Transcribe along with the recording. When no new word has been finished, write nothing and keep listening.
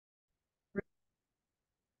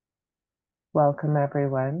Welcome,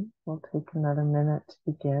 everyone. We'll take another minute to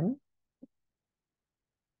begin.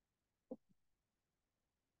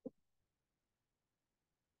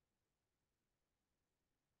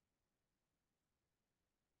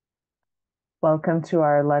 Welcome to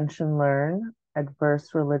our Lunch and Learn, Adverse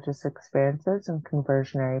Religious Experiences and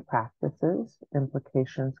Conversionary Practices,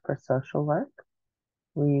 Implications for Social Work.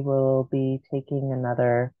 We will be taking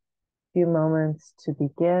another few moments to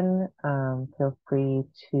begin. Feel free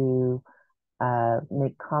to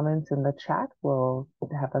make comments in the chat. We'll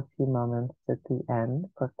have a few moments at the end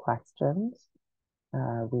for questions.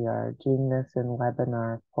 We are doing this in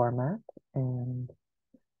webinar format, and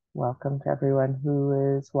welcome to everyone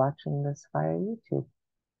who is watching this via YouTube.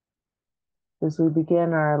 As we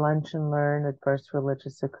begin our Lunch and Learn Adverse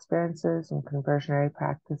Religious Experiences and Conversionary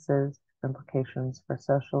Practices, Implications for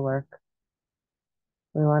Social Work,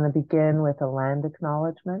 we want to begin with a land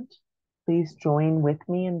acknowledgement. Please join with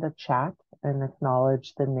me in the chat and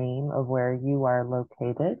acknowledge the name of where you are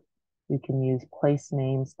located. You can use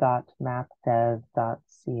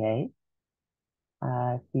placenames.mapdev.ca.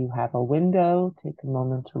 If you have a window, take a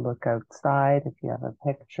moment to look outside. If you have a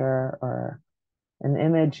picture or an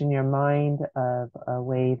image in your mind of a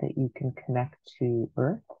way that you can connect to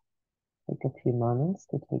Earth, take a few moments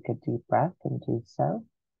to take a deep breath and do so.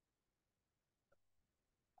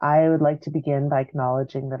 I would like to begin by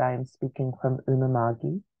acknowledging that I am speaking from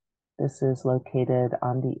Unama'ki. This is located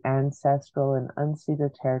on the ancestral and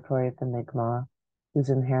unceded territory of the Mi'kmaq, whose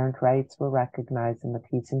inherent rights were recognized in the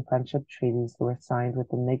peace and friendship treaties that were signed with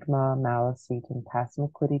the Mi'kmaq, Maliseet, and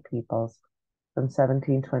Passamaquoddy peoples from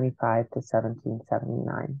 1725 to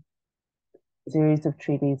 1779. A series of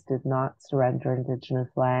treaties did not surrender Indigenous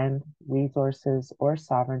land, resources, or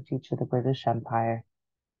sovereignty to the British Empire,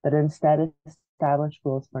 but instead established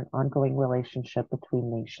rules for an ongoing relationship between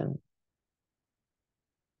nations.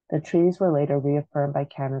 The treaties were later reaffirmed by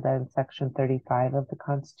Canada in Section 35 of the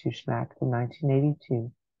Constitution Act in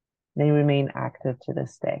 1982. They remain active to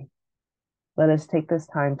this day. Let us take this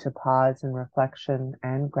time to pause in reflection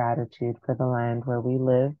and gratitude for the land where we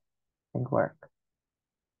live and work.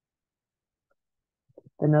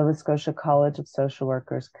 The Nova Scotia College of Social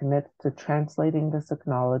Workers commits to translating this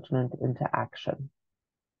acknowledgement into action.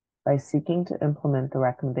 By seeking to implement the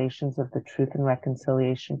recommendations of the Truth and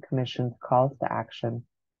Reconciliation Commission's calls to action,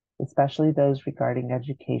 especially those regarding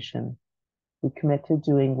education, we commit to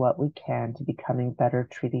doing what we can to becoming better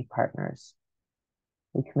treaty partners.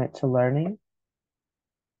 We commit to learning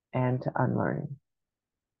and to unlearning.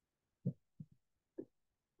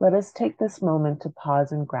 Let us take this moment to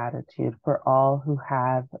pause in gratitude for all who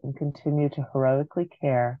have and continue to heroically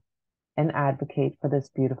care and advocate for this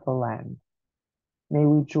beautiful land. May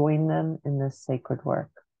we join them in this sacred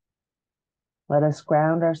work. Let us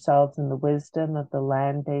ground ourselves in the wisdom of the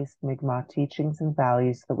land-based Mi'kmaq teachings and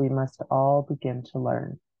values that we must all begin to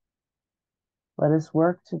learn. Let us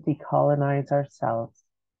work to decolonize ourselves,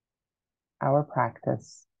 our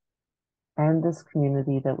practice, and this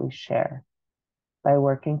community that we share by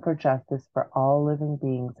working for justice for all living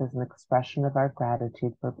beings as an expression of our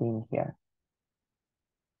gratitude for being here.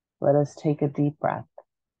 Let us take a deep breath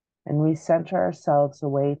and recenter ourselves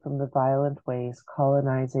away from the violent ways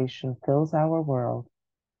colonization fills our world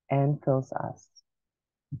and fills us.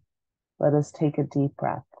 Let us take a deep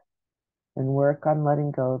breath and work on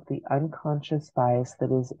letting go of the unconscious bias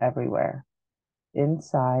that is everywhere,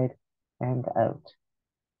 inside and out.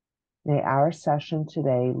 May our session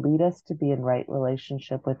today lead us to be in right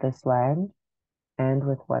relationship with this land and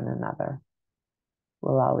with one another.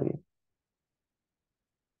 Walawi.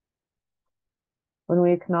 When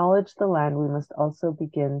we acknowledge the land, we must also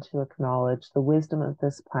begin to acknowledge the wisdom of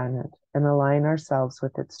this planet and align ourselves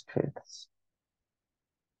with its truths.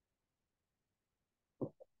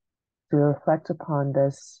 To reflect upon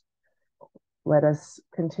this, let us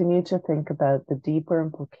continue to think about the deeper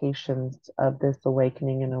implications of this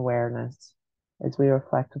awakening and awareness as we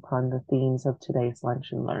reflect upon the themes of today's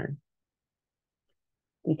Lunch and Learn.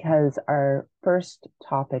 Because our first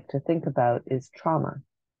topic to think about is trauma.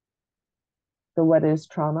 So what is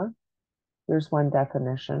trauma? There's one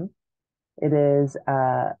definition. It is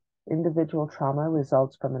individual trauma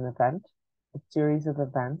results from an event, a series of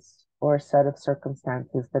events, or a set of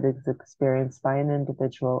circumstances that is experienced by an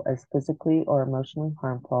individual as physically or emotionally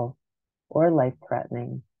harmful or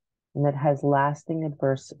life-threatening, and that has lasting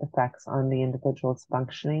adverse effects on the individual's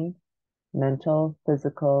functioning, mental,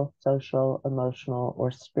 physical, social, emotional,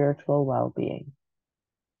 or spiritual well-being.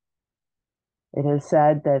 It is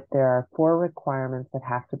said that there are 4 requirements that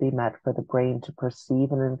have to be met for the brain to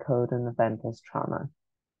perceive and encode an event as trauma.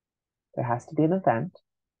 There has to be an event.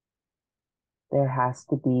 There has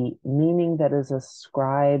to be meaning that is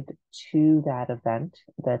ascribed to that event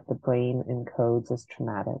that the brain encodes as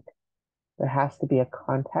traumatic. There has to be a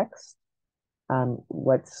context,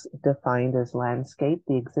 what's defined as landscape,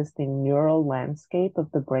 the existing neural landscape of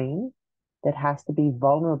the brain that has to be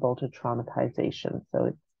vulnerable to traumatization. So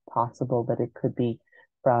it's possible that it could be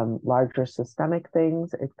from larger systemic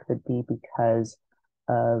things. It could be because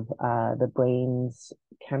of the brain's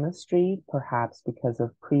chemistry, perhaps because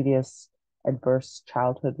of previous adverse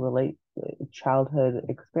childhood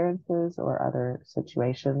experiences or other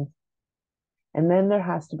situations. And then there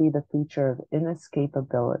has to be the feature of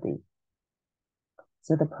inescapability.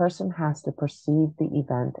 So the person has to perceive the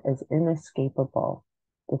event as inescapable,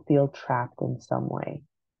 to feel trapped in some way.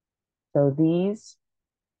 So these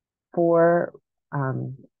four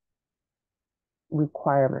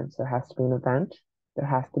requirements: there has to be an event, there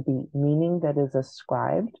has to be meaning that is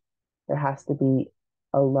ascribed, there has to be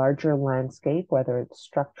a larger landscape, whether it's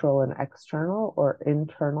structural and external or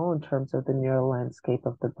internal in terms of the neural landscape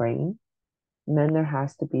of the brain. And then there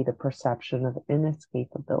has to be the perception of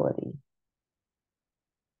inescapability.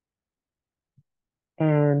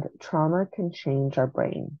 And trauma can change our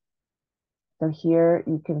brain. So here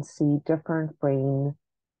you can see different brain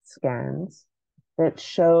scans that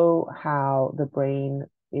show how the brain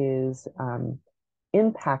is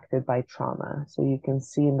impacted by trauma. So you can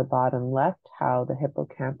see in the bottom left how the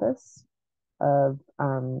hippocampus of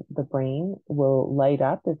the brain will light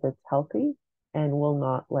up if it's healthy and will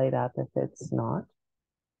not light up if it's not.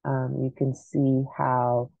 You can see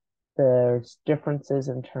how there's differences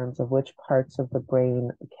in terms of which parts of the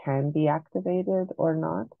brain can be activated or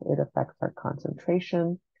not. It affects our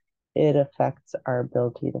concentration. It affects our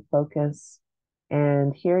ability to focus.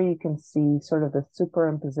 And here you can see sort of the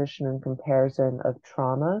superimposition and comparison of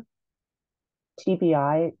trauma.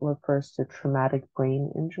 TBI refers to traumatic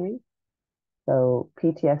brain injury. So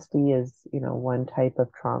PTSD is, one type of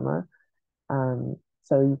trauma.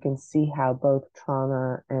 So you can see how both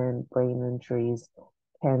trauma and brain injuries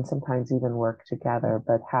can sometimes even work together,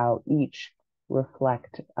 but how each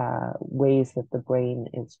reflect ways that the brain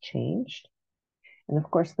is changed. And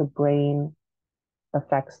of course, the brain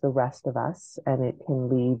affects the rest of us, and it can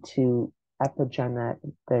lead to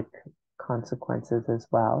epigenetic consequences as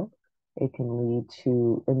well. It can lead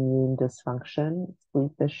to immune dysfunction,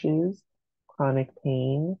 sleep issues, chronic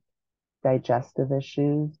pain, digestive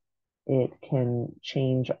issues. It can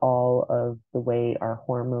change all of the way our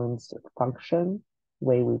hormones function, the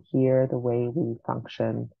way we hear, the way we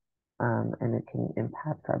function, and it can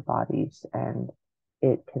impact our bodies, and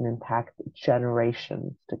it can impact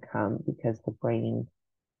generations to come because the brain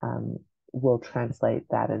will translate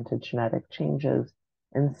that into genetic changes.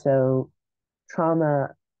 And so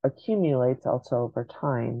trauma accumulates also over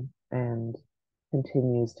time and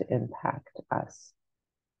continues to impact us.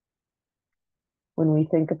 When we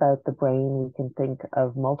think about the brain, we can think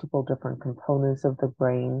of multiple different components of the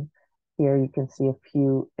brain. Here you can see a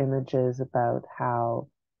few images about how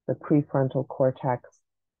the prefrontal cortex,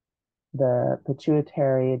 the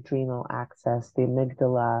pituitary adrenal axis, the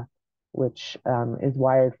amygdala, which is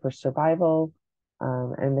wired for survival,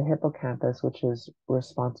 and the hippocampus, which is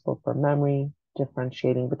responsible for memory,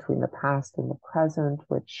 differentiating between the past and the present,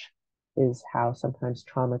 which is how sometimes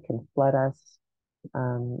trauma can flood us.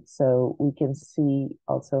 So we can see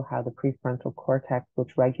also how the prefrontal cortex,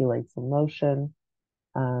 which regulates emotion,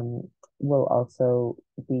 will also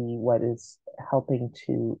be what is helping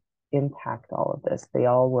to impact all of this. They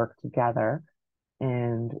all work together,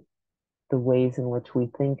 and the ways in which we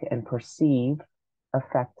think and perceive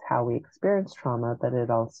affect how we experience trauma, but it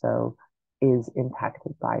also is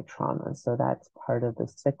impacted by trauma. So that's part of the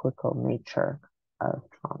cyclical nature of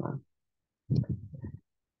trauma.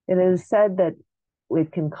 It is said that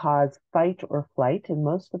it can cause fight or flight, and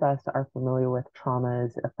most of us are familiar with trauma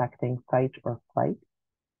as affecting fight or flight.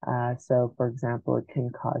 So, for example, it can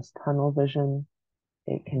cause tunnel vision,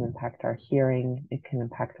 it can impact our hearing, it can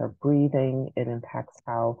impact our breathing, it impacts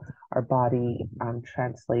how our body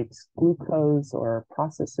translates glucose or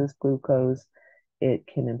processes glucose. It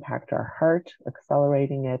can impact our heart,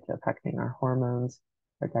 accelerating it, affecting our hormones,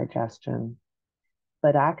 our digestion.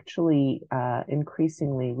 But actually,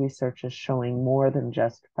 increasingly, research is showing more than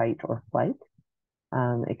just fight or flight.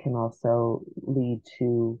 It can also lead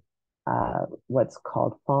to what's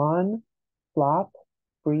called fawn, flop,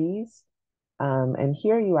 freeze. And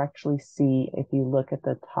here you actually see, if you look at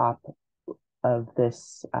the top of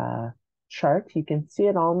this chart, you can see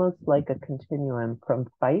it almost like a continuum from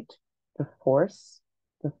fight to force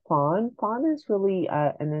to fawn. Fawn is really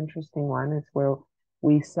an interesting one. It's where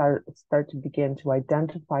we start to begin to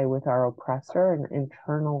identify with our oppressor and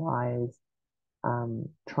internalize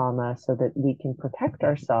trauma so that we can protect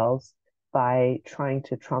ourselves by trying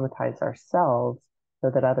to traumatize ourselves so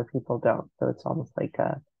that other people don't. So it's almost like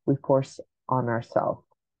we force on ourselves.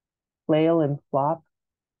 Flail and flop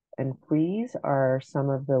and freeze are some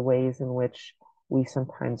of the ways in which we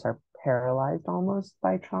sometimes are paralyzed almost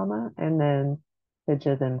by trauma. And then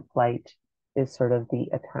fidget and flight is sort of the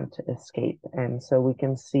attempt to escape. And so we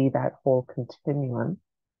can see that whole continuum.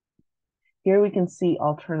 Here we can see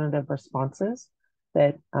alternative responses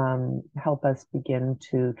that help us begin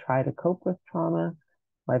to try to cope with trauma,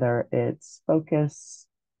 whether it's focus,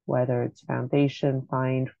 whether it's foundation,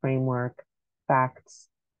 find, framework, facts,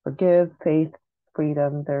 forgive, faith,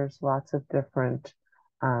 freedom. There's lots of different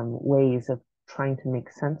ways of trying to make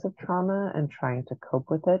sense of trauma and trying to cope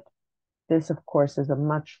with it. This, of course, is a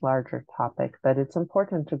much larger topic, but it's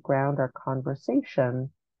important to ground our conversation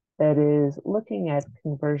that is looking at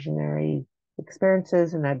conversionary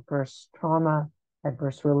experiences and adverse trauma,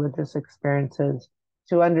 adverse religious experiences,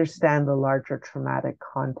 to understand the larger traumatic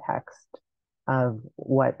context of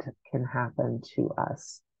what can happen to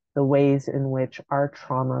us, the ways in which our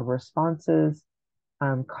trauma responses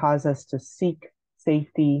cause us to seek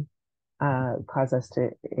safety, cause us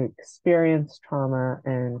to experience trauma,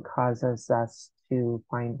 and causes us to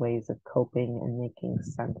find ways of coping and making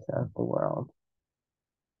sense of the world.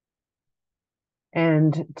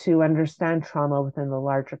 And to understand trauma within the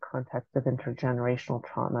larger context of intergenerational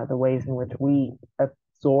trauma, the ways in which we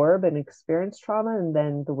absorb and experience trauma, and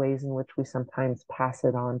then the ways in which we sometimes pass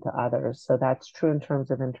it on to others. So that's true in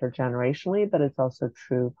terms of intergenerationally, but it's also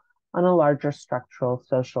true on a larger structural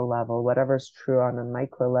social level. Whatever's true on a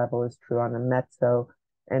micro level is true on a meso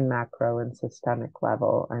and macro and systemic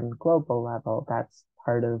level and global level. That's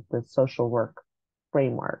part of the social work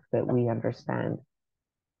framework that we understand,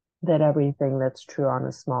 that everything that's true on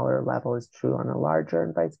a smaller level is true on a larger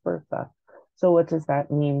and vice versa. So what does that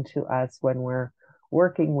mean to us when we're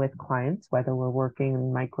working with clients, whether we're working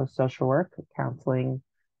in micro social work, counseling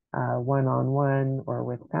one-on-one, or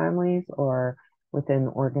with families, or within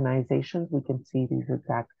organizations? We can see these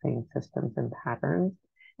exact same systems and patterns.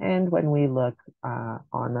 And when we look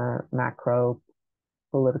on a macro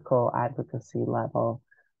political advocacy level,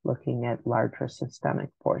 looking at larger systemic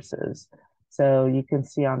forces. So you can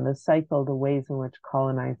see on this cycle the ways in which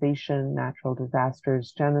colonization, natural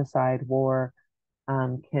disasters, genocide, war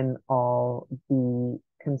can all be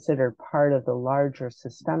considered part of the larger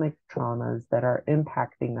systemic traumas that are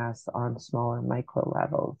impacting us on smaller micro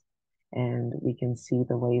levels. And we can see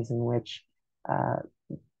the ways in which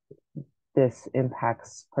this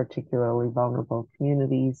impacts particularly vulnerable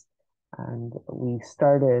communities. And we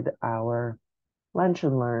started our Lunch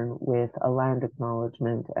and Learn with a land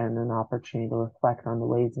acknowledgement and an opportunity to reflect on the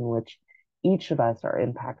ways in which each of us are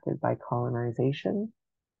impacted by colonization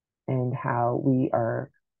and how we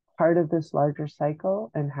are part of this larger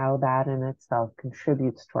cycle and how that in itself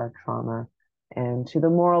contributes to our trauma and to the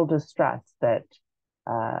moral distress that,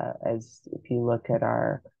 as if you look at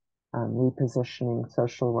our repositioning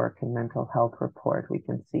social work and mental health report, we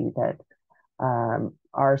can see that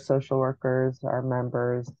our social workers, our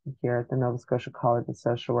members here at the Nova Scotia College of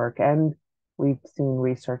Social Work, and we've seen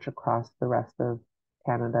research across the rest of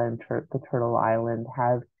Canada and the Turtle Island,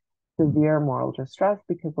 have severe moral distress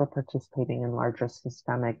because we're participating in larger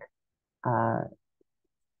systemic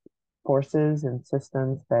forces and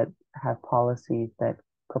systems that have policies that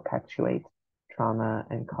perpetuate trauma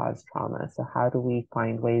and cause trauma. So how do we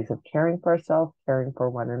find ways of caring for ourselves, caring for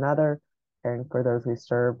one another, caring for those we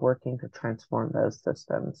serve, working to transform those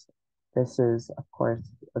systems? This is, of course,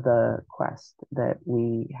 the quest that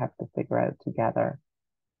we have to figure out together.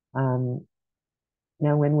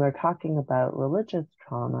 Now, when we're talking about religious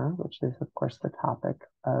trauma, which is, of course, the topic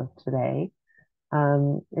of today,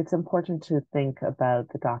 it's important to think about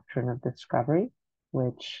the doctrine of discovery,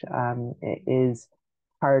 which is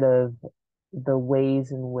part of the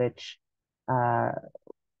ways in which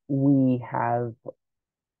we have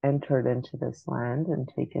entered into this land and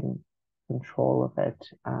taken control of it,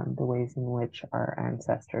 the ways in which our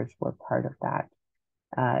ancestors were part of that.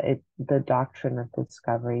 The doctrine of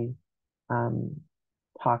discovery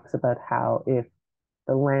talks about how if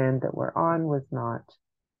the land that we're on was not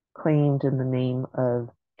claimed in the name of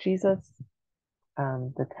Jesus,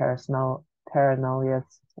 the Terra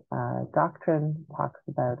Nullius doctrine talks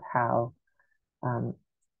about how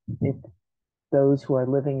if those who are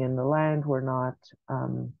living in the land were not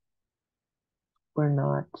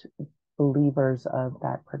believers of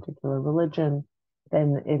that particular religion,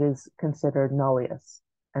 then it is considered nullius,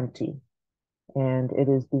 empty, and it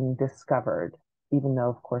is being discovered, even though,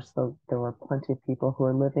 of course, there were plenty of people who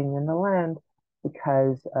are living in the land,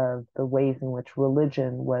 because of the ways in which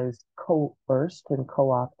religion was coerced and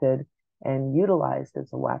co-opted and utilized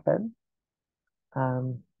as a weapon,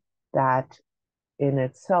 that in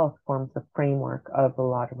itself forms the framework of a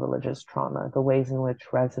lot of religious trauma. The ways in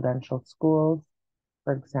which residential schools,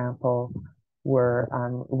 for example, were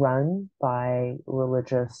run by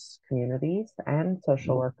religious communities and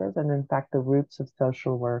social workers. And in fact, the roots of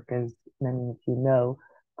social work, as many of you know,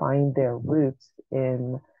 find their roots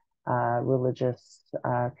in religious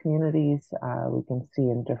communities. We can see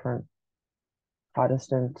in different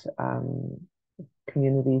Protestant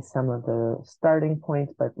communities some of the starting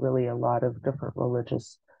points, but really a lot of different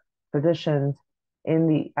religious traditions in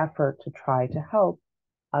the effort to try to help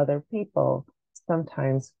other people.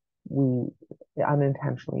 Sometimes we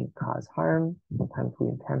unintentionally cause harm. Sometimes we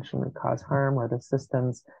intentionally cause harm, or the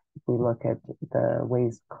systems, if we look at the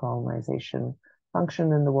ways colonization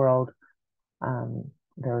function in the world,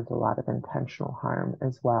 there's a lot of intentional harm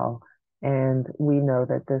as well. And we know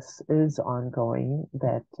that this is ongoing,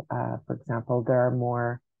 that, for example, there are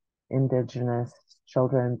more Indigenous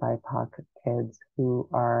children, BIPOC kids who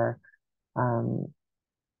are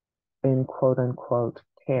in quote unquote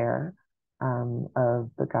care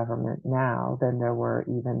of the government now than there were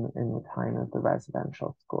even in the time of the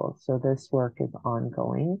residential schools. So this work is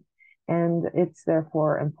ongoing. And it's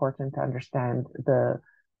therefore important to understand the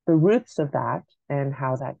roots of that and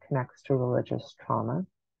how that connects to religious trauma,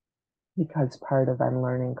 because part of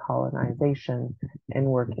unlearning colonization and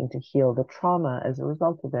working to heal the trauma as a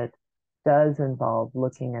result of it does involve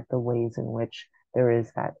looking at the ways in which there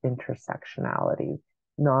is that intersectionality,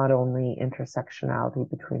 not only intersectionality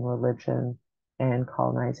between religion and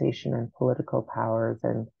colonization and political powers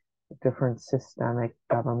and different systemic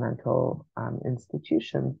governmental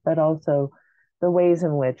institutions, but also the ways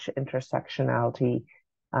in which intersectionality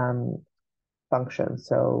functions.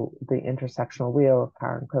 So the intersectional wheel of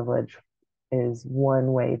power and privilege is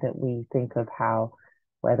one way that we think of how,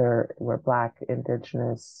 whether we're Black,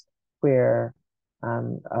 Indigenous, queer,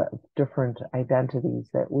 different identities,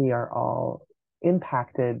 that we are all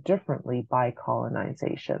impacted differently by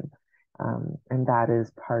colonization. And that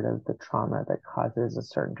is part of the trauma that causes a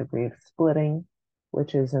certain degree of splitting,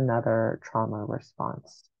 which is another trauma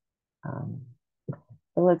response.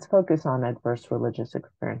 So let's focus on adverse religious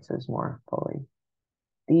experiences more fully.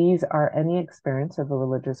 These are any experience of a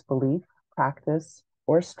religious belief, practice,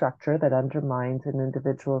 or structure that undermines an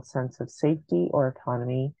individual's sense of safety or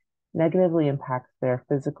autonomy, negatively impacts their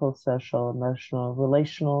physical, social, emotional,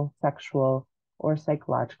 relational, sexual, or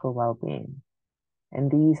psychological well-being.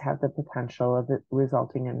 And these have the potential of it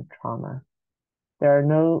resulting in trauma. There are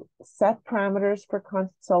no set parameters for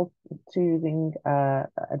constituting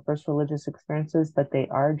adverse religious experiences, but they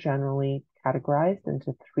are generally categorized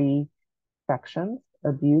into three sections: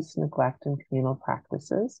 abuse, neglect, and communal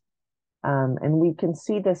practices. And we can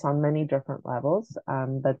see this on many different levels,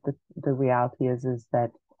 but the reality is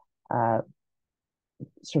that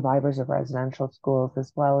survivors of residential schools,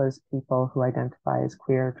 as well as people who identify as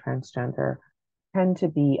queer, transgender, tend to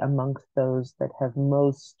be amongst those that have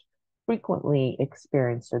most frequently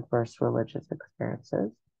experienced adverse religious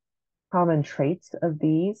experiences. Common traits of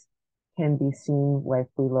these can be seen if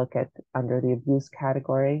we look at under the abuse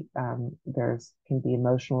category. There's can be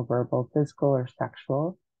emotional, verbal, physical, or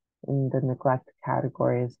sexual in the neglect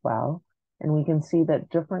category as well. And we can see that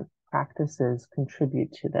different practices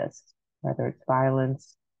contribute to this, whether it's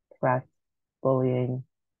violence, threats, bullying,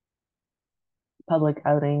 public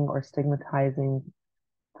outing or stigmatizing,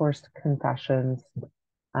 forced confessions,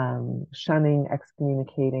 shunning,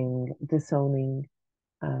 excommunicating, disowning,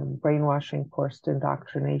 brainwashing, forced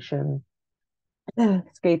indoctrination,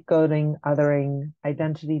 scapegoating, othering,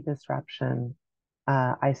 identity disruption,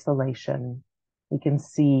 isolation. We can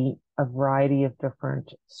see a variety of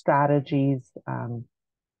different strategies.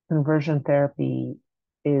 Conversion therapy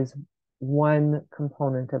is one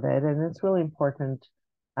component of it, and it's really important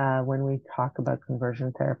when we talk about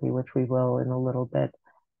conversion therapy, which we will in a little bit,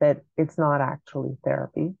 that it's not actually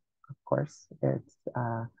therapy, of course. It's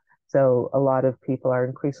so a lot of people are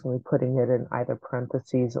increasingly putting it in either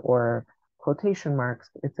parentheses or quotation marks.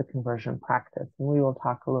 It's a conversion practice, and we will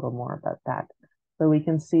talk a little more about that. So we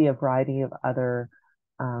can see a variety of other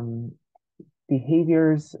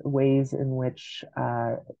behaviors, ways in which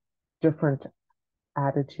different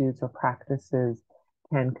attitudes or practices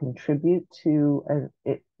can contribute to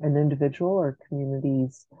an individual or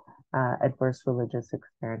community's adverse religious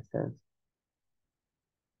experiences.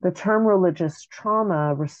 The term religious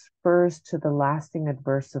trauma refers to the lasting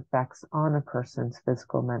adverse effects on a person's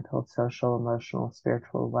physical, mental, social, emotional,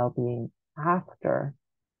 spiritual well-being after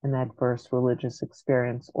an adverse religious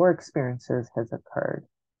experience or experiences has occurred.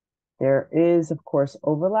 There is, of course,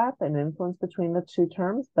 overlap and influence between the two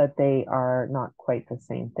terms, but they are not quite the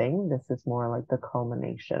same thing. This is more like the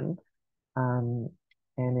culmination. Um,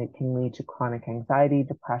 and it can lead to chronic anxiety,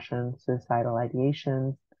 depression, suicidal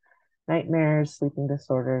ideations, nightmares, sleeping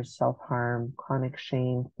disorders, self-harm, chronic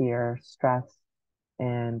shame, fear, stress,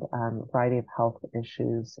 and a variety of health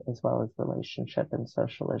issues, as well as relationship and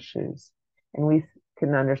social issues. And we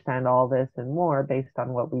can understand all this and more based on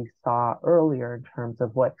what we saw earlier in terms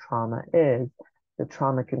of what trauma is. The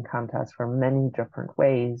trauma can come to us from many different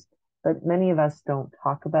ways, but many of us don't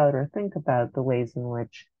talk about or think about the ways in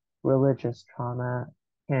which religious trauma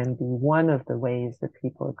can be one of the ways that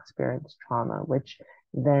people experience trauma, which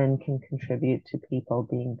then can contribute to people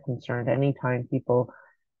being concerned. Anytime people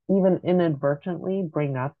even inadvertently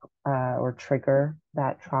bring up or trigger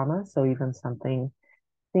that trauma, so even something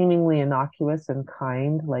seemingly innocuous and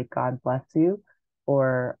kind, like God bless you,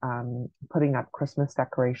 or putting up Christmas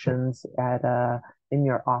decorations in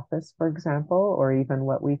your office, for example, or even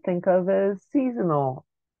what we think of as seasonal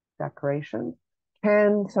decorations,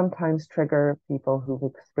 can sometimes trigger people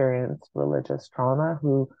who've experienced religious trauma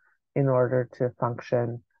who, in order to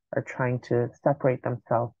function, are trying to separate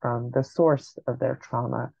themselves from the source of their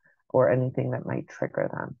trauma or anything that might trigger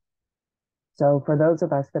them. So for those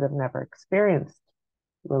of us that have never experienced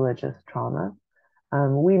religious trauma,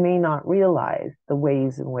 we may not realize the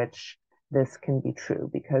ways in which this can be true,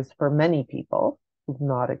 because for many people who've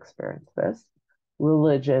not experienced this,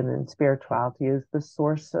 religion and spirituality is the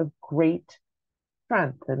source of great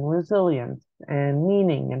strength and resilience and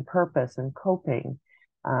meaning and purpose and coping.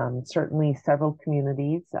 Certainly, several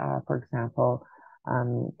communities, for example,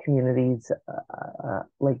 communities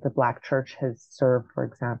like the Black Church has served, for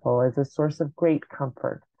example, as a source of great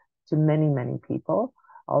comfort to many, many people.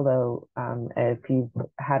 Although, if you've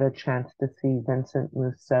had a chance to see Vincent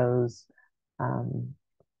Mousseau's um,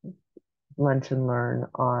 Lunch and Learn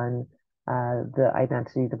on the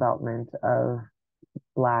identity development of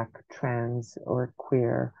Black, trans, or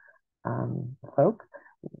queer folk,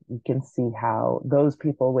 you can see how those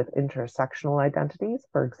people with intersectional identities,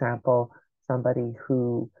 for example, somebody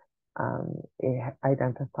who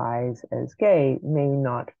identifies as gay, may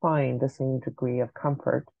not find the same degree of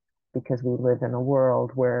comfort because we live in a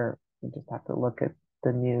world where you just have to look at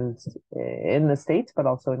the news in the States, but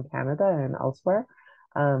also in Canada and elsewhere,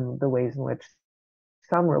 the ways in which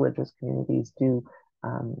some religious communities do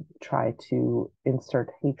try to insert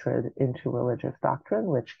hatred into religious doctrine,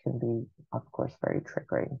 which can be, of course, very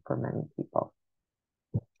triggering for many people.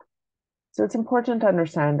 So it's important to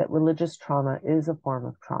understand that religious trauma is a form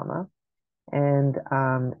of trauma, and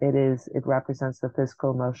it represents the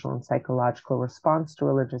physical, emotional, and psychological response to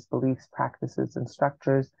religious beliefs, practices, and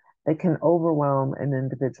structures that can overwhelm an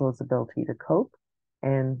individual's ability to cope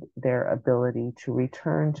and their ability to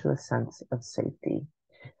return to a sense of safety.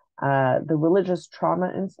 The Religious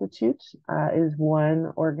Trauma Institute is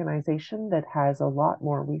one organization that has a lot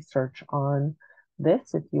more research on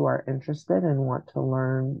this. If you are interested and want to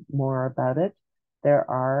learn more about it, there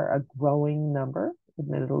are a growing number,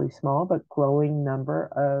 admittedly small, but growing number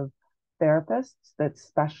of therapists that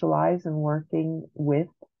specialize in working with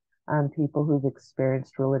people who've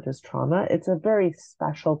experienced religious trauma. It's a very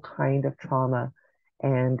special kind of trauma,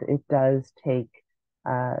 and it does take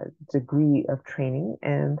degree of training.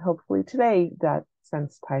 And hopefully today that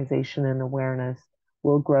sensitization and awareness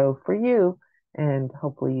will grow for you. And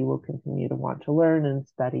hopefully you will continue to want to learn and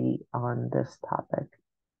study on this topic.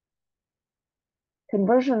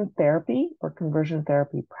 Conversion therapy or conversion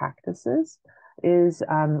therapy practices is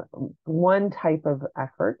one type of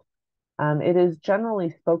effort. It is generally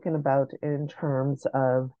spoken about in terms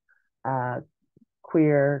of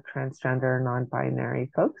queer, transgender, non-binary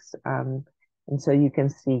folks. And so you can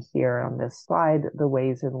see here on this slide the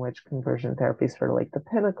ways in which conversion therapy is sort of like the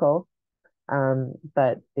pinnacle, and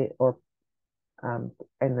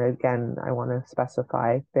again, I want to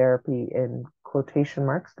specify therapy in quotation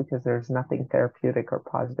marks because there's nothing therapeutic or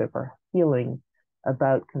positive or healing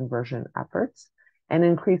about conversion efforts. And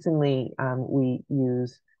increasingly, we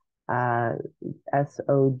use SOGIECE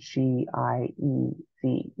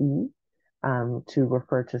to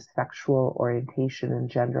refer to sexual orientation and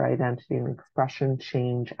gender identity and expression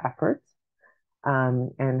change efforts,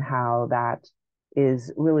 and how that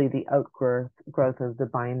is really the outgrowth of the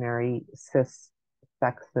binary cis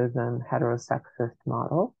sexism heterosexist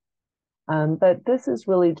model. But this is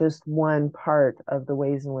really just one part of the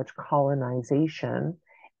ways in which colonization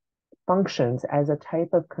functions as a type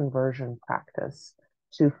of conversion practice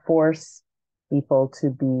to force people to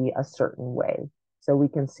be a certain way. So we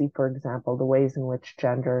can see, for example, the ways in which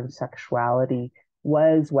gender and sexuality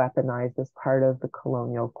was weaponized as part of the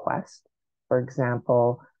colonial quest. For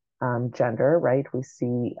example, gender, right? We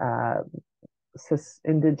see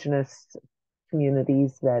indigenous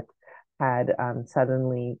communities that had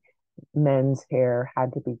suddenly men's hair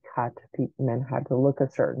had to be cut, men had to look a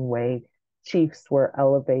certain way. Chiefs were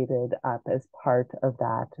elevated up as part of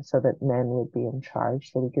that so that men would be in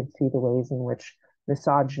charge. So we can see the ways in which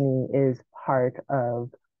misogyny is part of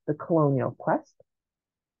the colonial quest.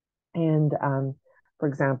 And for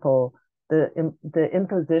example, the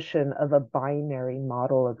imposition of a binary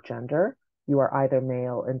model of gender, you are either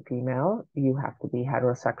male and female, you have to be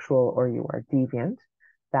heterosexual or you are deviant.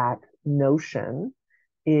 That notion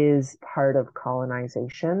is part of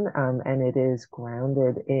colonization, and it is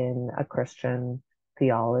grounded in a Christian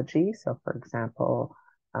theology. So, for example,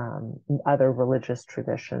 other religious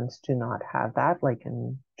traditions do not have that. Like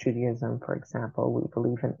in Judaism, for example, we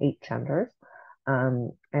believe in 8 genders.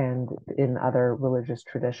 And in other religious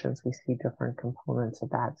traditions, we see different components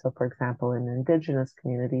of that. So, for example, in Indigenous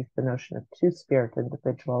communities, the notion of two-spirit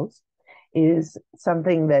individuals is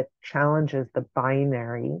something that challenges the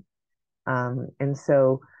binary. And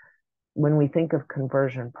so when we think of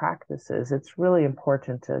conversion practices, it's really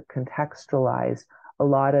important to contextualize a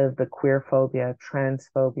lot of the queer phobia,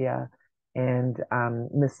 transphobia, and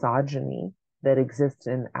misogyny that exists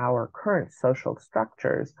in our current social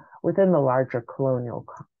structures within the larger colonial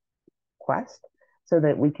quest, so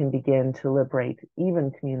that we can begin to liberate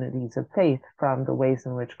even communities of faith from the ways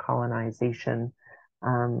in which colonization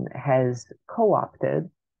has co-opted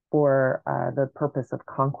for the purpose of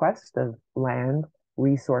conquest of land,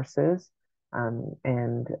 resources,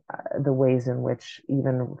 and the ways in which,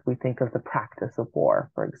 even if we think of the practice of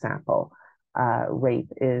war, for example,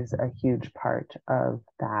 rape is a huge part of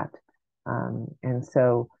that. And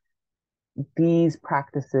so these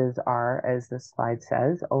practices are, as the slide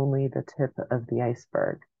says, only the tip of the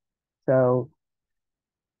iceberg. So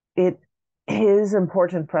it is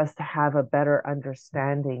important for us to have a better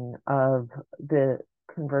understanding of the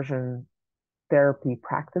conversion therapy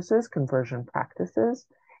practices, conversion practices,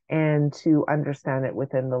 and to understand it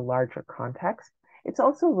within the larger context. It's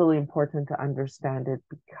also really important to understand it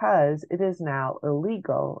because it is now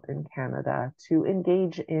illegal in Canada to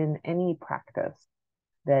engage in any practice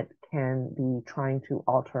that can be trying to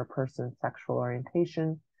alter a person's sexual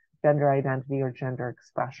orientation, gender identity, or gender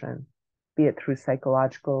expression, be it through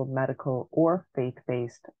psychological, medical, or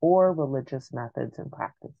faith-based or religious methods and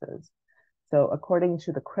practices. So according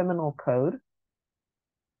to the criminal code,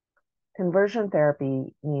 conversion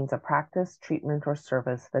therapy means a practice, treatment, or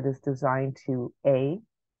service that is designed to A,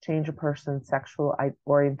 change a person's sexual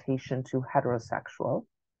orientation to heterosexual,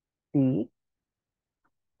 B,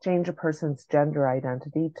 change a person's gender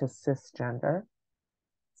identity to cisgender,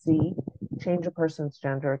 C, change a person's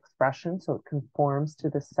gender expression so it conforms to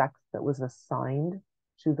the sex that was assigned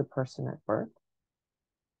to the person at birth,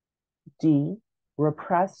 D,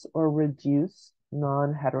 repress or reduce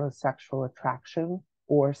non-heterosexual attraction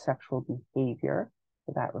or sexual behavior.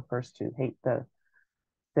 So that refers to hate the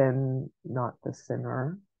sin, not the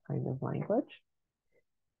sinner kind of language.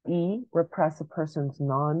 E, repress a person's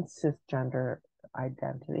non-cisgender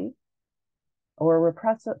identity, or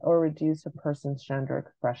repress or reduce a person's gender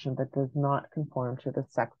expression that does not conform to the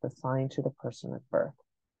sex assigned to the person at birth.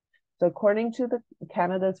 So according to the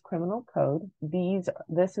Canada's Criminal Code,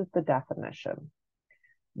 this is the definition.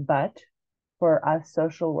 But for us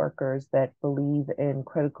social workers that believe in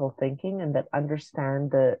critical thinking and that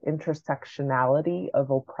understand the intersectionality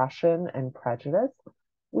of oppression and prejudice,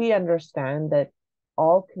 we understand that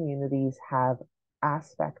all communities have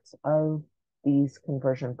aspects of these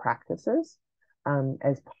conversion practices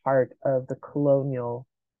as part of the colonial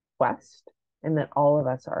quest, and that all of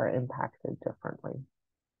us are impacted differently.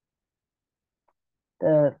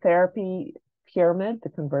 The therapy pyramid, the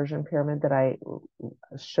conversion pyramid that I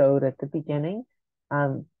showed at the beginning,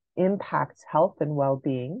 impacts health and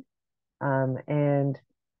well-being. And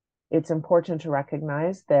it's important to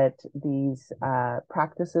recognize that these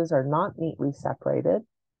practices are not neatly separated.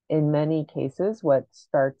 In many cases, what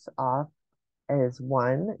starts off as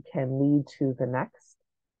one can lead to the next,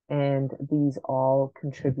 and these all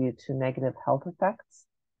contribute to negative health effects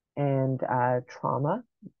and trauma,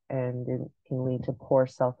 and it can lead to poor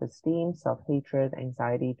self-esteem, self-hatred,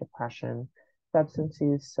 anxiety, depression, substance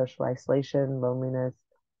use, social isolation, loneliness,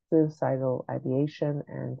 suicidal ideation,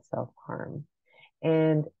 and self-harm.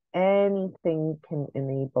 And anything can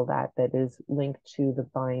enable that is linked to the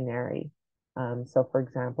binary. So for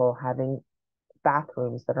example, having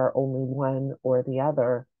bathrooms that are only one or the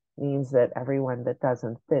other means that everyone that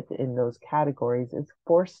doesn't fit in those categories is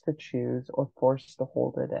forced to choose or forced to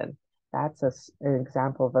hold it in. That's an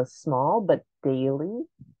example of a small but daily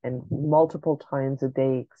and multiple times a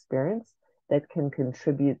day experience that can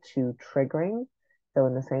contribute to triggering. So,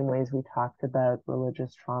 in the same ways we talked about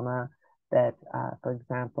religious trauma, that, for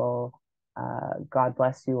example, God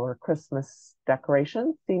bless you or Christmas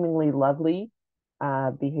decorations, seemingly lovely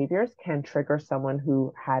behaviors, can trigger someone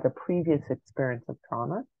who had a previous experience of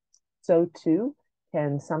trauma. So too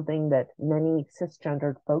can something that many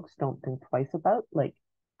cisgendered folks don't think twice about, like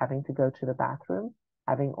having to go to the bathroom,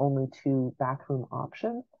 having only two bathroom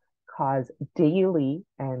options, cause daily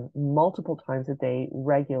and multiple times a day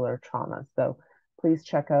regular trauma. So please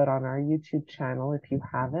check out on our YouTube channel if you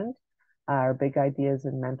haven't, our big ideas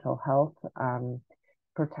in mental health,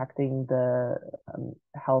 protecting the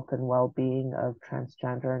health and well-being of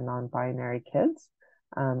transgender and non-binary kids,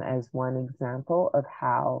 as one example of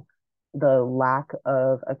how the lack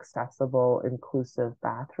of accessible, inclusive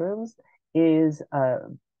bathrooms is a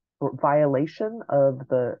violation of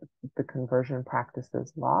the conversion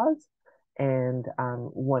practices laws. And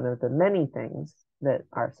one of the many things that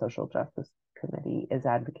our social justice committee is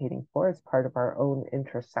advocating for as part of our own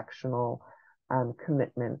intersectional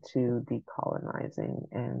commitment to decolonizing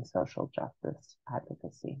and social justice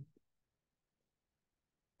advocacy.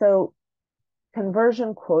 So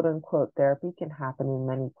conversion, quote unquote, therapy can happen in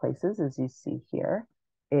many places, as you see here.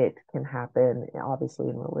 It can happen obviously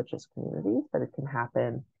in religious communities, but it can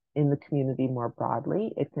happen in the community more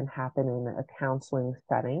broadly. It can happen in a counseling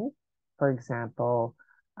setting. For example,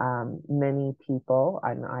 many people,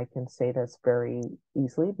 and I can say this very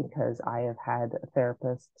easily because I have had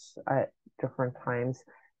therapists at different times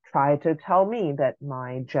try to tell me that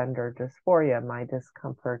my gender dysphoria, my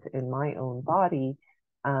discomfort in my own body,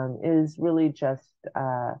 is really just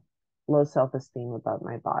low self-esteem about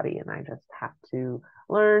my body, and I just have to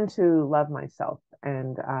learn to love myself.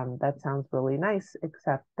 And that sounds really nice,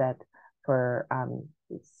 except that for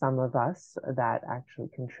some of us, that actually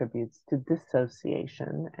contributes to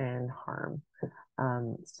dissociation and harm.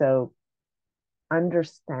 So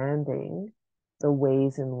understanding the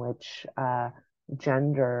ways in which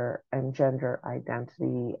gender and gender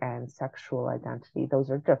identity and sexual identity, those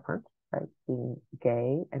are different, right? Being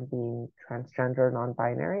gay and being transgender,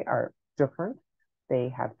 non-binary are different.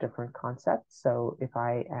 They have different concepts. So if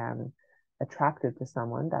I am attracted to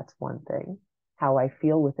someone, that's one thing. How I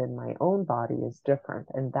feel within my own body is different.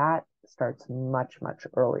 And that starts much, much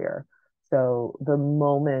earlier. So the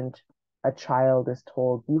moment a child is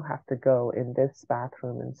told you have to go in this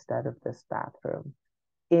bathroom instead of this bathroom,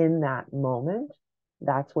 in that moment,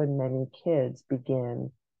 that's when many kids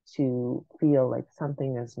begin to feel like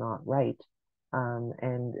something is not right.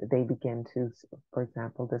 And they begin to, for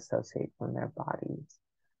example, dissociate from their bodies.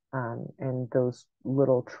 And those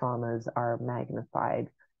little traumas are magnified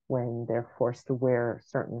when they're forced to wear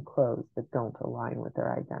certain clothes that don't align with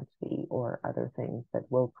their identity or other things that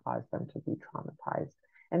will cause them to be traumatized.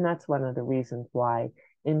 And that's one of the reasons why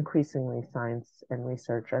increasingly science and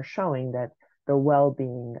research are showing that the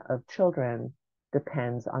well-being of children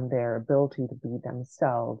depends on their ability to be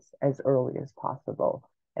themselves as early as possible.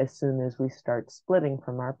 As soon as we start splitting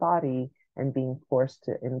from our body and being forced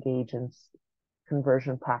to engage in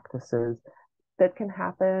conversion practices that can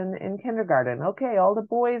happen in kindergarten. Okay, all the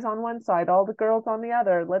boys on one side, all the girls on the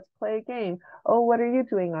other. Let's play a game. Oh, what are you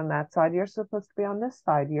doing on that side? You're supposed to be on this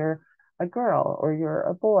side. You're a girl or you're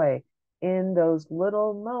a boy. In those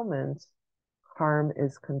little moments, harm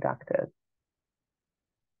is conducted.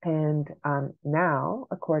 And now,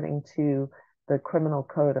 according to the Criminal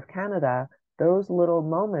Code of Canada, those little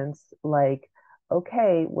moments like,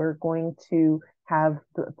 okay, we're going to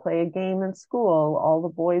play a game in school, all the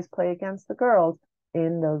boys play against the girls.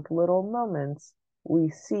 In those little moments, we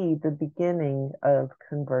see the beginning of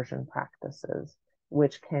conversion practices,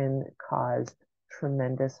 which can cause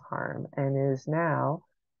tremendous harm and is now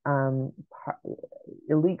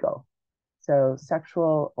illegal. So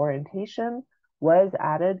sexual orientation was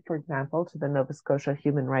added, for example, to the Nova Scotia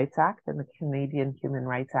Human Rights Act and the Canadian Human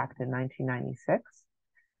Rights Act in 1996.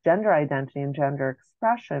 Gender identity and gender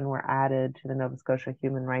expression were added to the Nova Scotia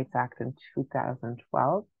Human Rights Act in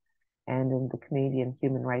 2012 and in the Canadian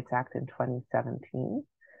Human Rights Act in 2017.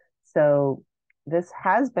 So this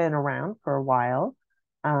has been around for a while,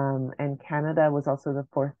 and Canada was also the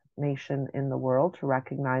fourth nation in the world to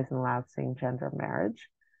recognize and allow same-gender marriage.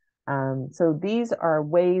 So these are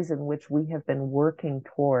ways in which we have been working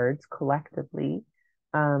towards collectively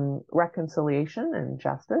reconciliation and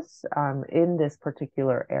justice in this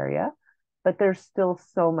particular area. But there's still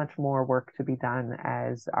so much more work to be done,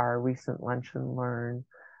 as our recent Lunch and Learn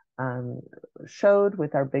showed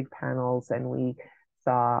with our big panels, and we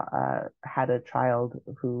had a child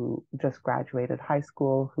who just graduated high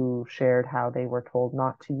school who shared how they were told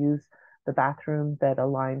not to use the bathroom that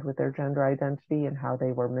aligned with their gender identity and how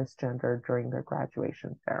they were misgendered during their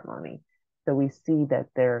graduation ceremony. So we see that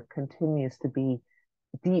there continues to be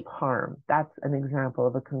deep harm. That's an example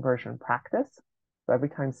of a conversion practice. So every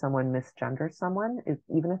time someone misgenders someone,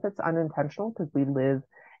 even if it's unintentional, because we live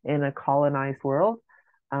in a colonized world,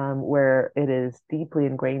 where it is deeply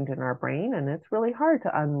ingrained in our brain, and it's really hard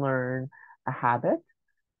to unlearn a habit.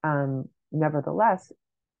 Nevertheless,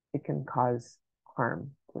 it can cause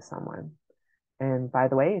harm to someone. And by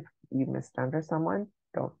the way, if you misgender someone,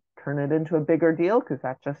 don't turn it into a bigger deal, because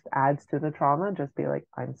that just adds to the trauma. Just be like,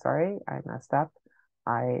 I'm sorry, I messed up.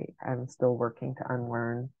 I am still working to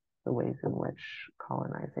unlearn the ways in which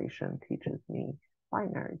colonization teaches me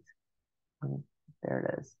binaries. There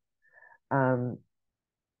it is.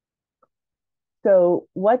 So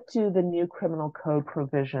what do the new criminal code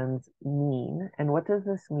provisions mean? And what does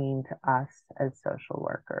this mean to us as social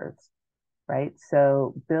workers, right?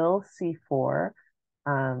 So Bill C4,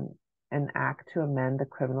 an act to amend the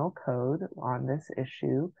criminal code on this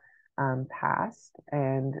issue, passed.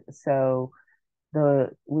 And so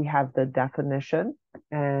we have the definition,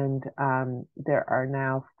 and there are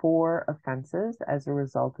now 4 offenses as a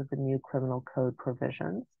result of the new criminal code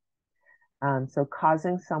provisions. So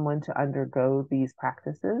causing someone to undergo these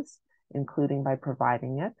practices, including by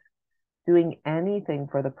providing it, doing anything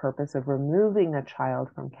for the purpose of removing a child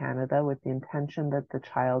from Canada with the intention that the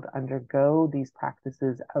child undergo these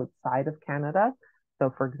practices outside of Canada. So,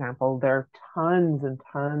 for example, there are tons and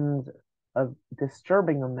tons of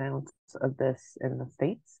disturbing amounts of this in the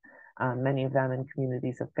States, many of them in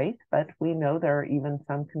communities of faith, but we know there are even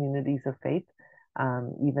some communities of faith,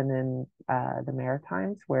 even in the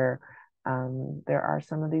Maritimes, where there are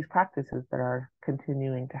some of these practices that are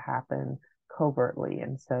continuing to happen covertly.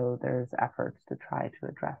 And so there's efforts to try to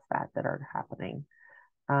address that are happening.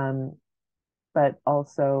 But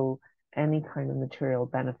also any kind of material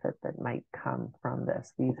benefit that might come from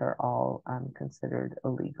this. These are all considered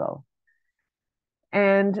illegal.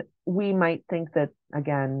 And we might think that,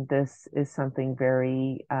 again, this is something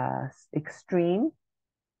very extreme.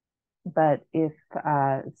 But if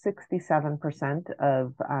 67%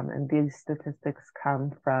 of, and these statistics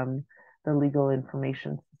come from the Legal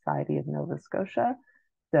Information Society of Nova Scotia,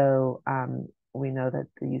 so we know that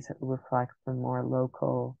these reflect the more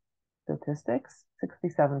local statistics.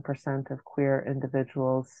 67% of queer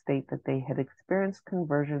individuals state that they had experienced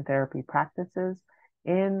conversion therapy practices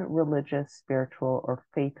in religious, spiritual, or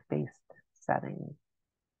faith-based settings.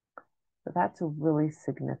 So that's a really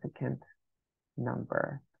significant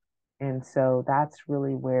number. And so that's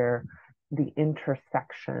really where the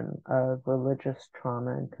intersection of religious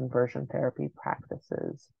trauma and conversion therapy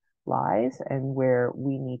practices lies, and where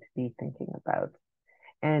we need to be thinking about.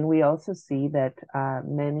 And we also see that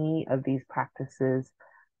many of these practices,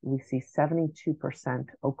 we see 72%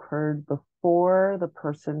 occurred before the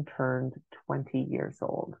person turned 20 years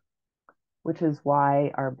old, which is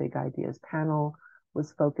why our Big Ideas panel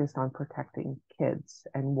was focused on protecting kids,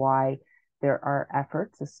 and why there are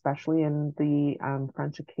efforts, especially in the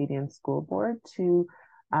French Acadian School Board, to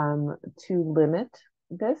limit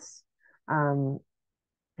this, and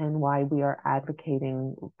why we are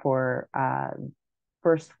advocating for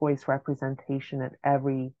first voice representation at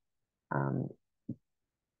every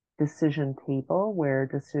decision table where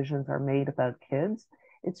decisions are made about kids.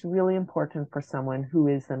 It's really important for someone who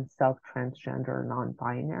is themselves transgender or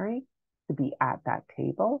non-binary to be at that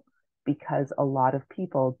table, because a lot of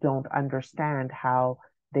people don't understand how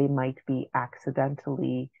they might be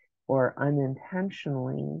accidentally or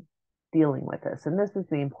unintentionally dealing with this. And this is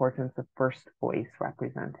the importance of first voice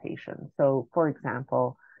representation. So, for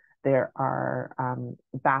example, there are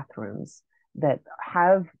bathrooms that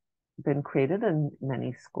have been created in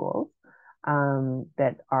many schools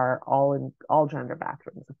that are all gender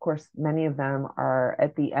bathrooms. Of course, many of them are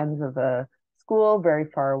at the ends of the school, very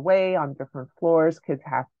far away on different floors. Kids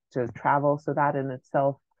have to travel, so that in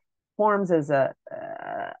itself forms as a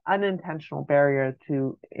unintentional barrier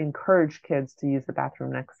to encourage kids to use the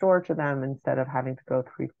bathroom next door to them instead of having to go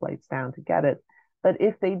 3 flights down to get it. But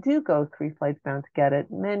if they do go 3 flights down to get it,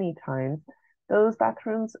 many times those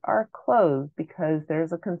bathrooms are closed because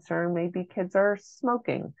there's a concern maybe kids are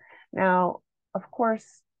smoking. Now, of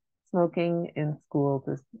course, smoking in schools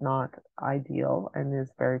is not ideal and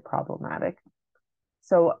is very problematic.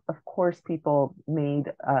 So, of course, people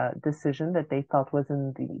made a decision that they felt was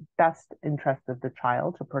in the best interest of the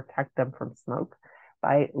child to protect them from smoke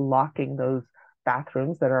by locking those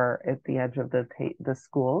bathrooms that are at the edge of the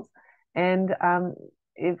schools. And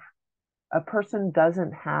if a person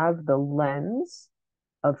doesn't have the lens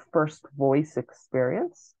of first voice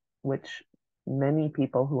experience, which many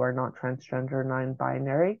people who are not transgender,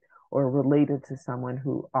 non-binary, or related to someone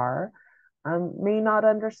who are, may not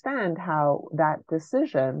understand how that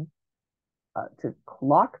decision to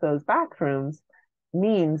lock those bathrooms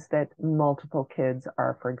means that multiple kids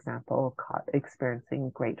are, for example, experiencing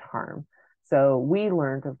great harm. So we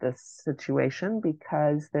learned of this situation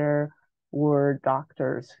because there were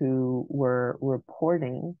doctors who were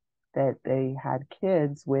reporting that they had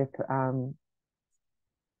kids with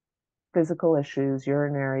physical issues,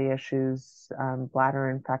 urinary issues, bladder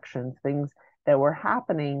infections, things that were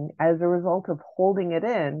happening as a result of holding it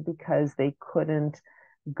in because they couldn't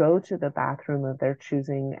go to the bathroom of their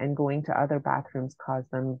choosing, and going to other bathrooms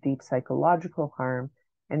caused them deep psychological harm.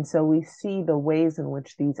 And so we see the ways in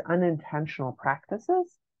which these unintentional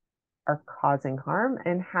practices are causing harm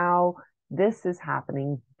and how this is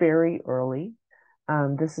happening very early.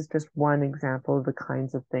 This is just one example of the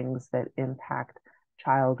kinds of things that impact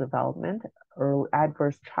child development. Or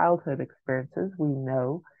adverse childhood experiences we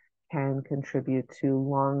know can contribute to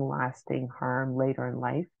long-lasting harm later in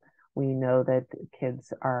life. We know that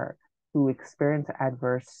kids who experience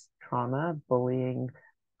adverse trauma, bullying,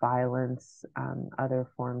 violence, other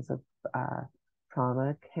forms of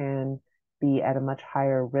trauma can be at a much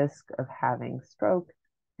higher risk of having stroke,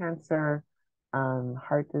 cancer,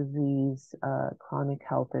 heart disease, chronic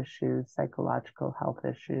health issues, psychological health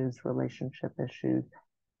issues, relationship issues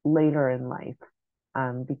later in life,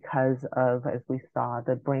 because of, as we saw,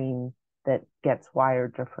 the brain that gets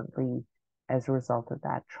wired differently as a result of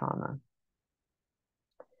that trauma.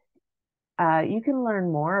 You can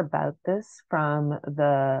learn more about this from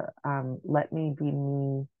the Let Me Be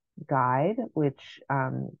Me guide, which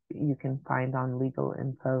you can find on Legal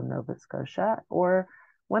Info Nova Scotia. Or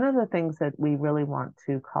one of the things that we really want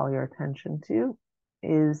to call your attention to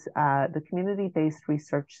is the Community-Based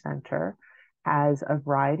Research Center has a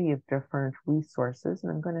variety of different resources,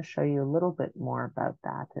 and I'm going to show you a little bit more about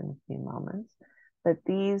that in a few moments. But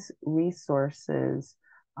these resources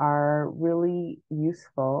are really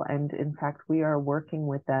useful, and in fact, we are working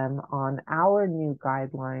with them on our new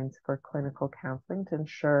guidelines for clinical counseling to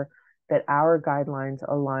ensure that our guidelines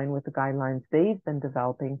align with the guidelines they've been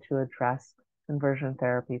developing to address conversion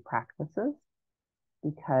therapy practices,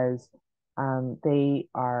 because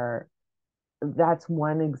that's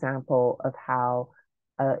one example of how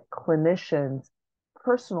a clinician's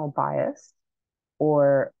personal bias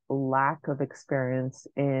or lack of experience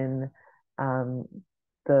in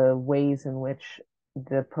the ways in which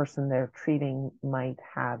the person they're treating might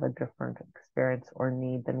have a different experience or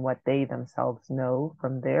need than what they themselves know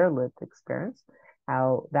from their lived experience,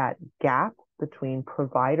 how that gap between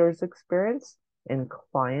provider's experience and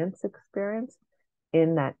client's experience,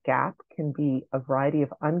 in that gap can be a variety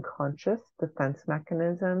of unconscious defense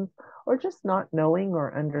mechanisms or just not knowing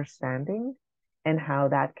or understanding, and how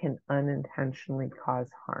that can unintentionally cause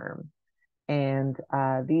harm. And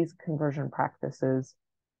these conversion practices,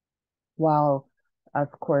 while of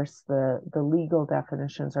course the legal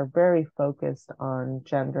definitions are very focused on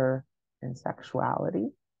gender and sexuality,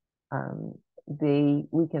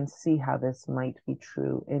 we can see how this might be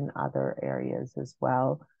true in other areas as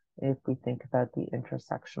well. If we think about the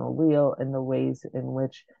intersectional wheel and the ways in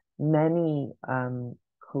which many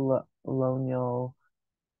colonial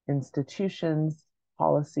institutions,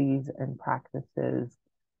 policies, and practices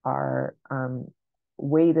are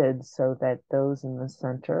weighted so that those in the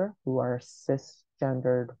center who are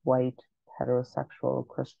cisgendered, white, heterosexual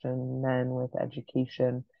Christian men with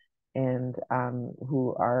education and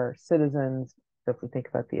who are citizens, so if we think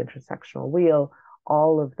about the intersectional wheel,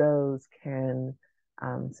 all of those can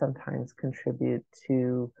sometimes contribute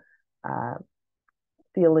to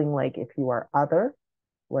feeling like if you are other,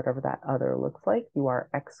 whatever that other looks like, you are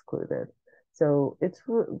excluded. So it's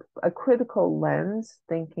a critical lens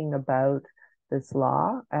thinking about this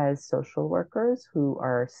law as social workers who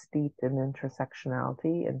are steeped in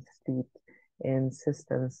intersectionality and steeped in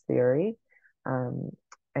systems theory.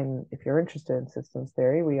 And if you're interested in systems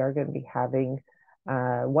theory, we are going to be having,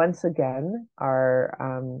 once again,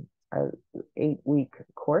 our 8-week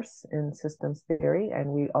course in systems theory. And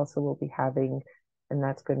we also will be having, and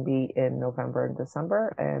that's going to be in November and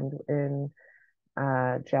December. And in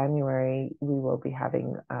January, we will be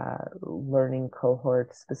having a learning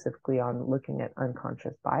cohort specifically on looking at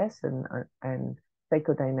unconscious bias and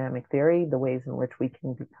psychodynamic theory, the ways in which we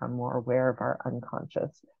can become more aware of our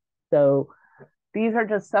unconscious. So these are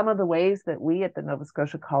just some of the ways that we at the Nova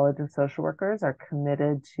Scotia College of Social Workers are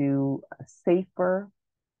committed to a safer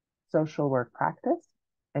social work practice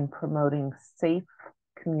and promoting safe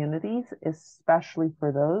communities, especially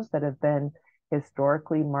for those that have been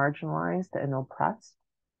historically marginalized and oppressed,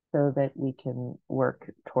 so that we can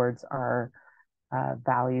work towards our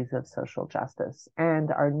values of social justice.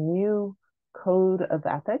 And our new code of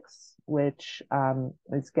ethics, which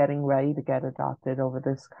is getting ready to get adopted over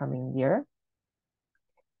this coming year,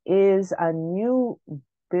 is a new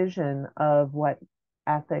vision of what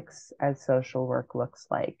ethics as social work looks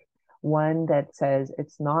like. One that says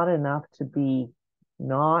it's not enough to be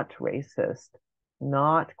not racist,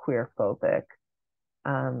 not queerphobic.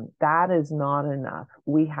 That is not enough.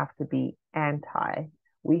 We have to be anti.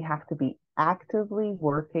 We have to be actively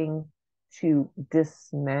working to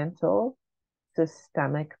dismantle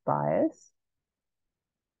systemic bias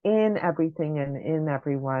in everything and in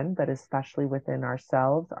everyone, but especially within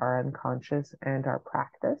ourselves, our unconscious, and our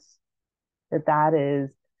practice. That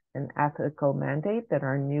is an ethical mandate that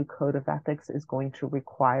our new code of ethics is going to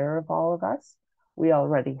require of all of us. We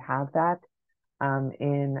already have that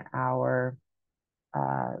in our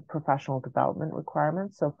professional development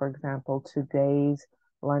requirements. So, for example, today's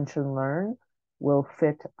lunch and learn will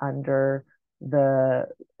fit under the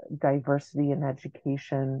diversity in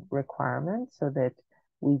education requirement so that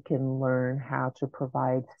we can learn how to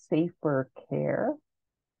provide safer care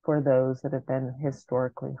for those that have been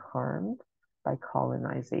historically harmed by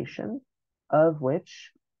colonization, of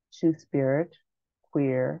which two-spirit,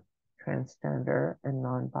 queer, transgender, and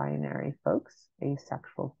non-binary folks,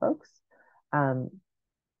 asexual folks,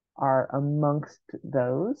 are amongst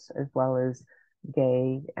those, as well as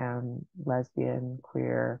gay, lesbian,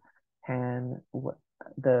 queer, pan,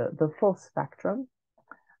 the full spectrum.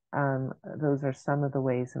 Those are some of the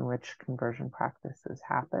ways in which conversion practices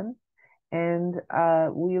happen. And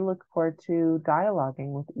we look forward to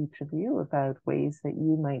dialoguing with each of you about ways that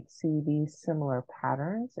you might see these similar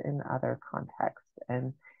patterns in other contexts.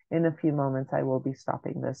 And in a few moments, I will be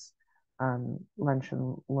stopping this lunch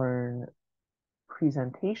and learn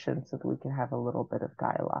presentation so that we can have a little bit of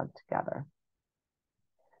dialogue together.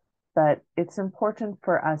 But it's important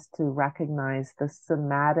for us to recognize the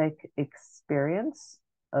somatic experience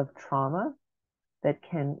of trauma that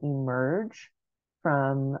can emerge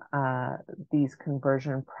from these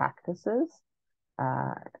conversion practices,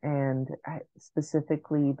 and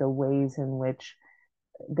specifically the ways in which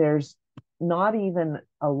there's not even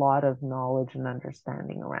a lot of knowledge and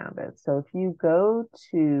understanding around it. So if you go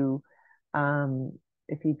to the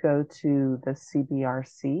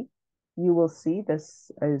CBRC, you will see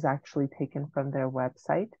this is actually taken from their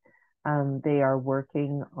website. They are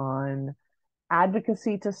working on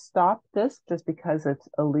advocacy to stop this. Just because it's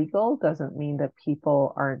illegal doesn't mean that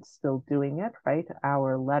people aren't still doing it, right?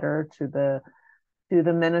 Our letter to the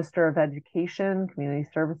Minister of Education, Community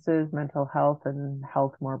Services, Mental Health, and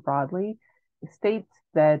Health more broadly states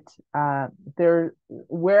that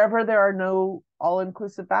wherever there are no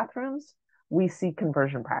all-inclusive bathrooms, we see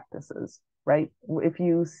conversion practices, right? If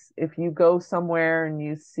you go somewhere and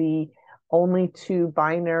you see only two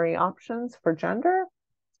binary options for gender,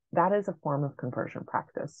 that is a form of conversion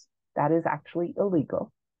practice. That is actually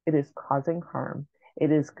illegal. It is causing harm.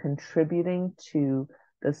 It is contributing to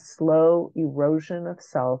the slow erosion of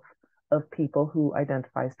self of people who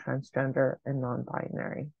identify as transgender and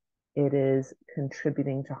non-binary. It is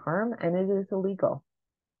contributing to harm, and it is illegal.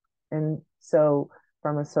 And so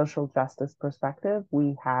from a social justice perspective,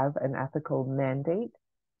 we have an ethical mandate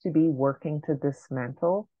to be working to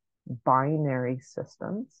dismantle binary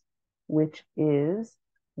systems, which is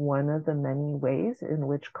one of the many ways in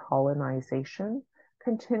which colonization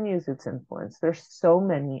continues its influence. There's so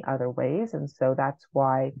many other ways, and so that's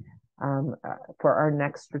why for our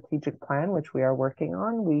next strategic plan, which we are working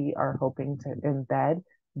on, we are hoping to embed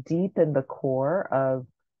deep in the core of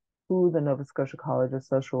who the Nova Scotia College of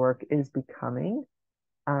Social Work is becoming,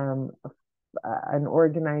 an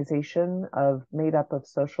organization made up of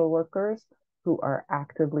social workers who are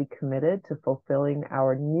actively committed to fulfilling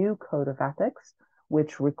our new code of ethics,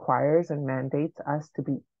 which requires and mandates us to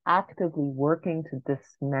be actively working to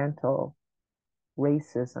dismantle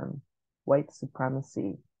racism, white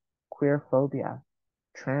supremacy, queerphobia,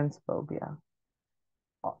 transphobia,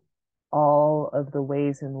 all of the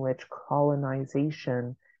ways in which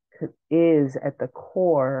colonization is at the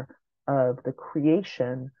core of the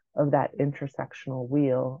creation of that intersectional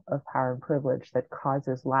wheel of power and privilege that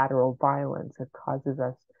causes lateral violence, that causes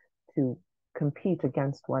us to compete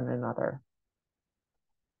against one another.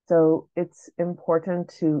 So it's important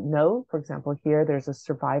to know, for example, here there's a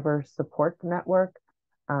survivor support network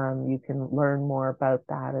You can learn more about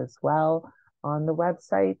that as well on the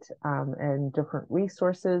website, and different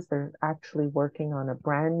resources. They're actually working on a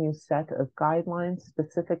brand new set of guidelines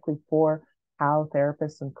specifically for how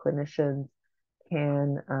therapists and clinicians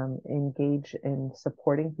can engage in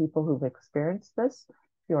supporting people who've experienced this.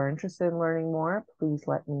 If you are interested in learning more, please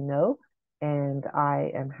let me know, and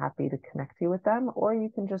I am happy to connect you with them, or you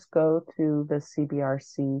can just go to the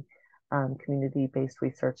CBRC Community-Based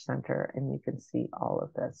Research Center and you can see all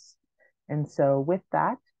of this. And so with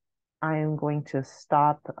that, I am going to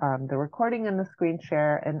stop the recording and the screen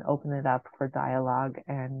share and open it up for dialogue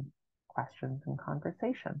and questions and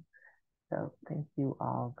conversation. So thank you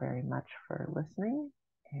all very much for listening,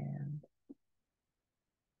 and